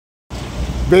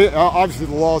Obviously,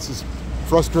 the loss is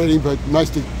frustrating, but nice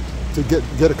to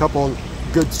get a couple of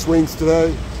good swings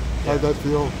today. How did that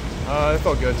feel? It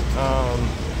felt good.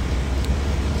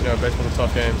 You know, baseball's a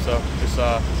tough game, so just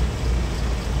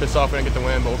pissed off we didn't get the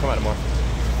win, but we'll come out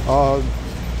tomorrow.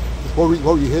 What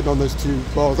were you hitting on those two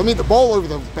balls? I mean, the ball over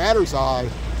the batter's eye.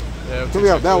 Yeah, Tell me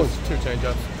how that was. Two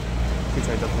changeups. Two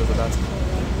changeups was the best.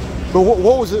 But what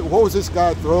was it? What was this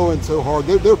guy throwing so hard?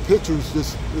 Their pitchers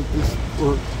just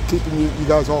were keeping you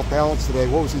guys off balance today.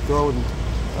 What was he throwing?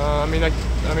 I mean,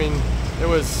 it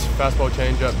was fastball,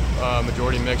 changeup,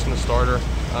 majority mix from the starter,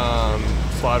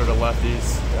 slider to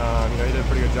lefties. You know, he did a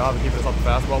pretty good job of keeping us off the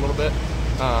fastball a little bit.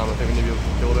 I think we need to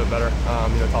be a little bit better,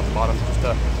 you know, top to bottom, just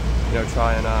to, you know,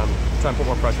 try and put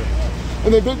more pressure.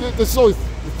 And then this is only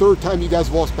the third time you guys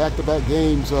lost back-to-back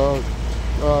games.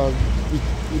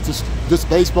 It's just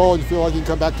baseball. You feel like you can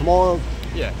come back tomorrow?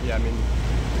 Yeah. I mean,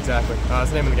 exactly. It's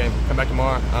the name of the game. Come back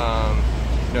tomorrow.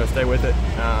 You know, stay with it,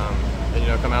 and you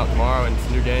know, come out tomorrow, and it's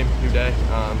a new game, new day.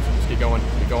 So just keep going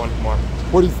tomorrow.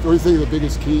 What do you think the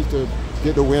biggest key to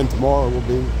get a win tomorrow will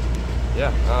be?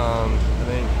 Yeah, I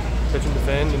think pitch and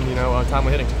defend, and you know,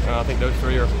 timely hitting. I think those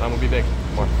three will be big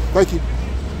tomorrow. Thank you.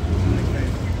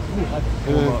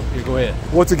 Yeah, go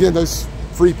ahead. Once again, those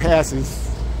free passes.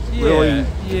 Really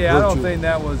I don't think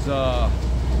that was,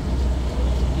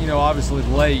 you know, obviously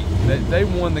late. They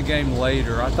won the game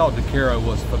later. I thought DeCaro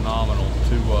was phenomenal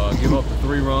to give up the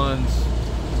 3 runs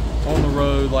on the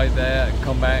road like that and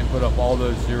come back and put up all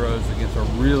those zeros against a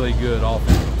really good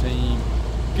offensive team.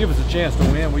 Give us a chance to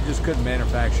win. We just couldn't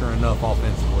manufacture enough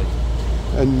offensively.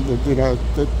 And, you know,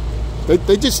 they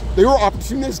were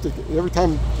opportunistic every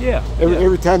time.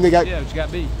 Every time they got. Yeah, but you got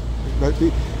beat.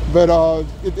 But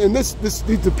and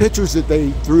the pitchers that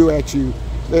they threw at you,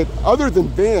 that other than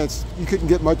Vance, you couldn't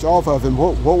get much off of him.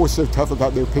 What was so tough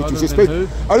about their pitchers?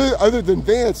 Other than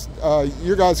Vance,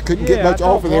 your guys couldn't get much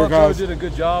off of their guys. Did a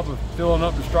good job of filling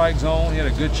up the strike zone. He had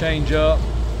a good changeup.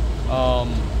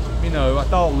 You know, I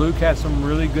thought Luke had some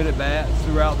really good at bats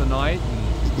throughout the night,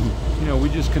 and you know, we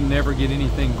just could never get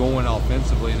anything going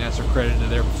offensively, and that's a credit to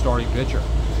their starting pitcher.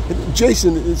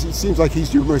 Jason, it seems like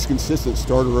he's your most consistent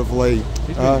starter of late.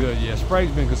 He's been good, yeah.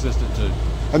 Sprague's been consistent too.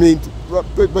 I mean,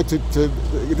 but to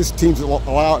this team's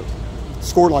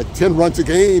scored like 10 runs a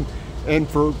game, and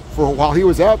for while he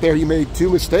was out there, he made 2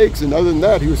 mistakes, and other than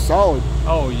that, he was solid.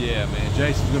 Oh yeah, man.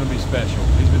 Jason's going to be special.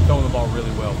 He's been throwing the ball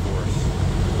really well for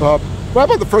us. What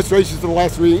about the frustrations of the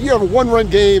last 3? You have a 1-run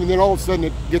game, and then all of a sudden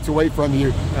it gets away from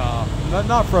you.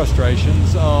 Not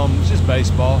frustrations. It's just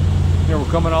baseball. You know,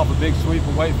 we're coming off a big sweep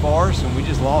of Wake Forest, and we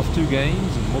just lost 2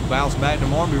 games, and we'll bounce back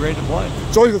tomorrow and be ready to play.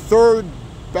 It's only the 3rd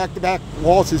back-to-back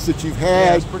losses that you've had.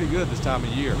 Yeah, it's pretty good this time of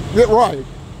year. Yeah, right.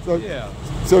 So, yeah.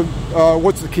 So,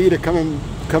 what's the key to coming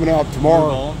out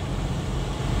tomorrow?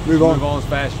 Move on as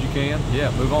fast as you can.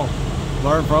 Yeah, move on.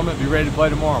 Learn from it. Be ready to play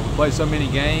tomorrow. We play so many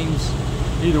games.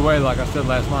 Either way, like I said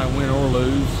last night, win or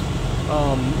lose.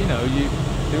 You know,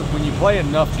 when you play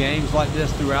enough games like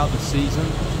this throughout the season,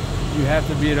 you have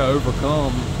to be able to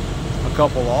overcome a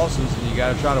couple losses, and you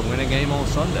got to try to win a game on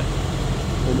Sunday.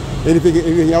 And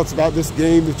anything else about this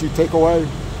game that you take away?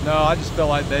 No, I just felt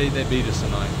like they beat us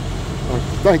tonight.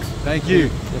 Thanks. Thank you.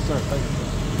 Yes, sir. Thank you.